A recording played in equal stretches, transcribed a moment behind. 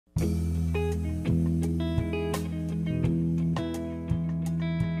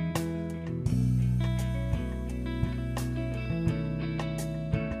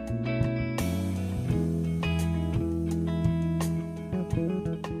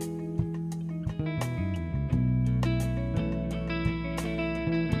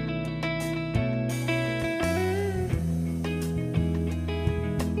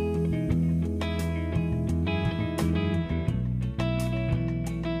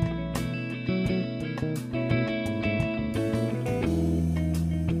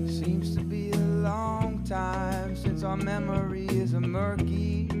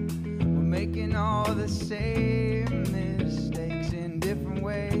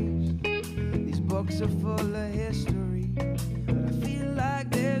are full of history, but I feel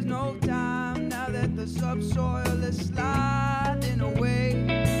like there's no time now that the subsoil is sliding away.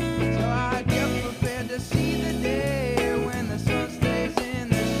 So I get prepared to see the day when the sun stays in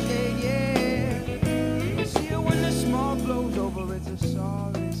the shade, yeah. It's here when the smoke blows over, it's a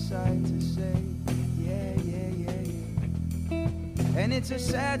sorry sight to say, yeah, yeah, yeah, yeah. And it's a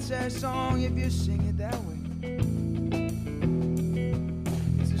sad, sad song if you sing it that way.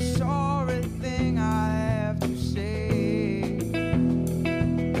 It's a sorry thing I have to say.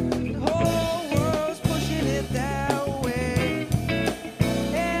 The whole world's pushing it that way,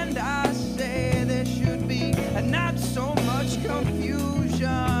 and I say there should be not so much confusion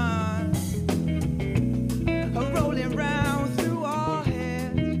rolling round through our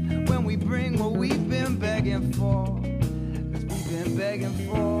heads when we bring what we've been begging for. 'Cause we've been begging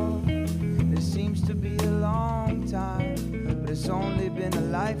for, it seems to be a long time, but it's only been a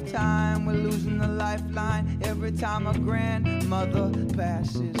lifetime. We're losing the lifeline every time a grandmother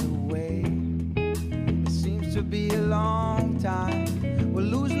passes away. It seems to be a long time. We're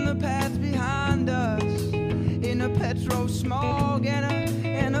losing the past behind us in a petrol smog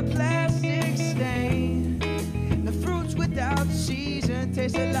and a plastic stain. The fruits without season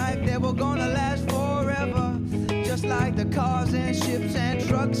tasted like they were gonna last forever, just like the cars and ships and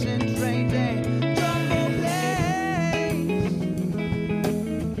trucks and trains and jumbo planes.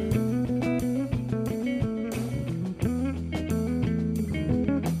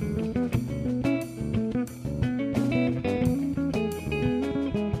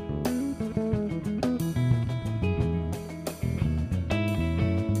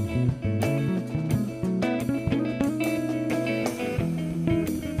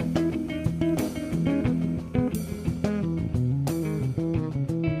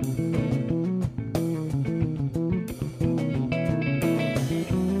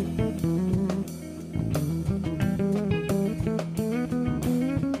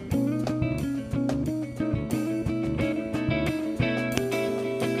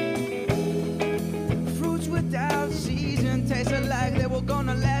 Tasted like they were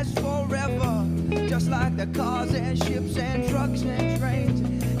gonna last forever, just like the cars and ships and trucks and trains,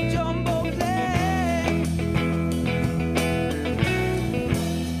 jumbo planes.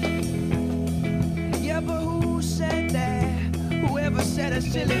 Yeah, but who said that? Whoever said a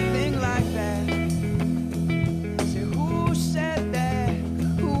silly thing like that? Say, who said that?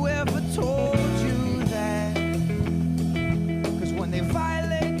 Whoever told you that? 'Cause when they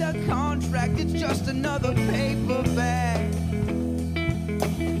violate the contract, it's just another paper bag.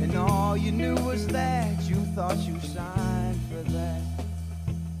 And all you knew was that you thought you signed for that.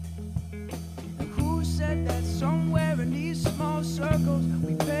 And who said that somewhere in these small circles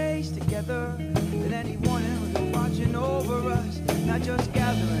we pace together, that anyone was watching over us, not just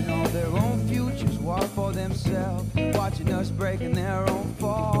gathering all their own futures, walk for themselves, watching us breaking their own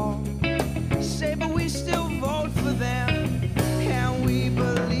fall. Say, but we still vote for them, and we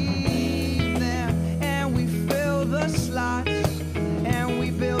believe them, and we fill the slots, and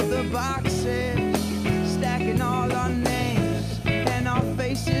we build the boxes, stacking all our names and our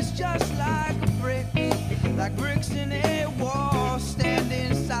faces just like bricks in a wall,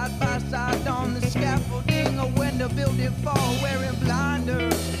 standing side by side on the scaffolding, or when the building fall, wearing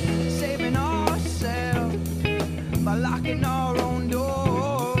blinders, saving ourselves by locking our own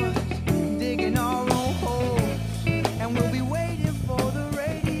doors, digging our own holes, and we'll be waiting for the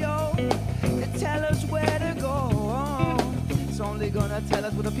radio to tell us where to go. It's only gonna tell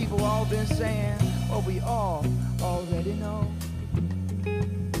us what the people all been saying, what we all already know.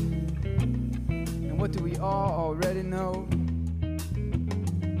 And what do we all already know?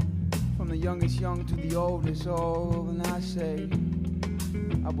 From the youngest young to the oldest old, and I say,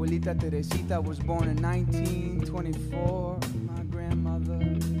 Abuelita Teresita was born in 1924. My grandmother,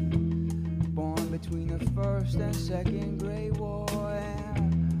 born between the First and Second Great War.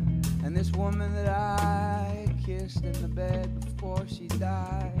 And this woman that I kissed in the bed before she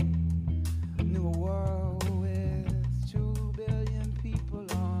died knew a world with 2 billion people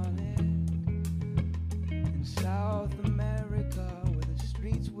on it. In South America, where the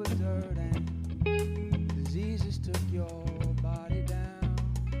streets were dirt and diseases took your body down.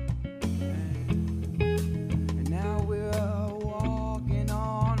 And now we're walking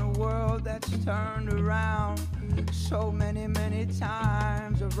on a world that's turned around so many, many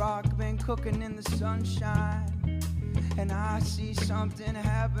times. A rock been cooking in the sunshine, and I see something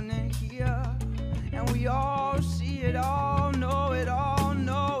happening here, and we all see it, all know it, all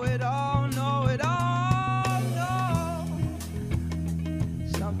know it, all know it, all know.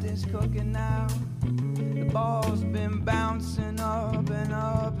 Something's cooking now. The ball's been bouncing up and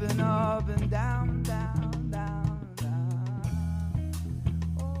up and up and down, down.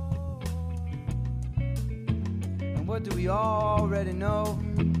 What do we already know?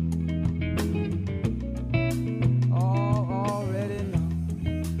 Already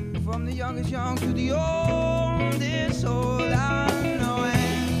know. From the youngest young to the oldest old, I know.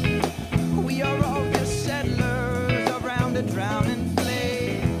 And we are all just settlers around a drowning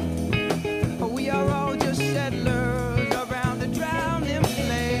flame. We are all just settlers around a drowning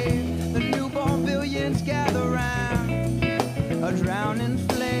flame. The newborn billions gather round a drowning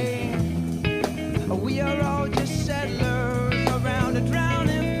flame. We are all just settlers around a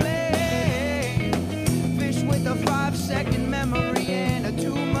drowning flame. Fish with a 5-second memory and a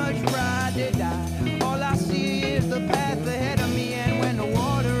too much pride, they die. All I see is the path ahead of me, and when the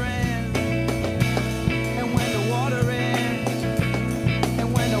water ends, and when the water ends,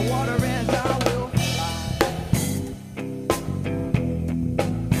 and when the water ends, I will fly.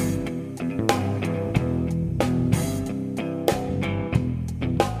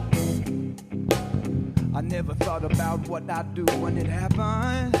 I never thought about what I'd do when it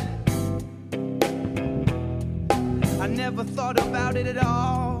happened. I never thought about it at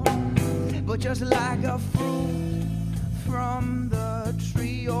all. But just like a fruit from the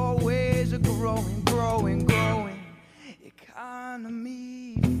tree, always a growing, growing, growing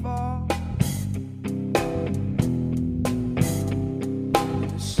economy fall.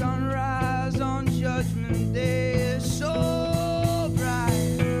 The sunrise on Judgment Day is so bright.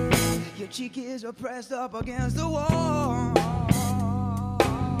 Your cheek is pressed up against the wall.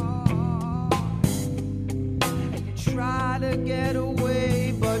 And you try to get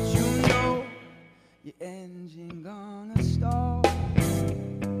away, but you know your engine gonna stall.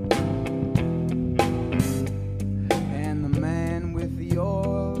 And the man with the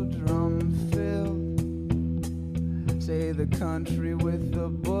oil drum filled say the country with the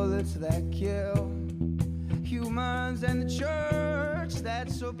bullets that kill humans, and the church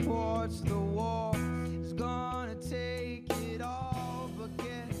that supports the war is gonna take it all.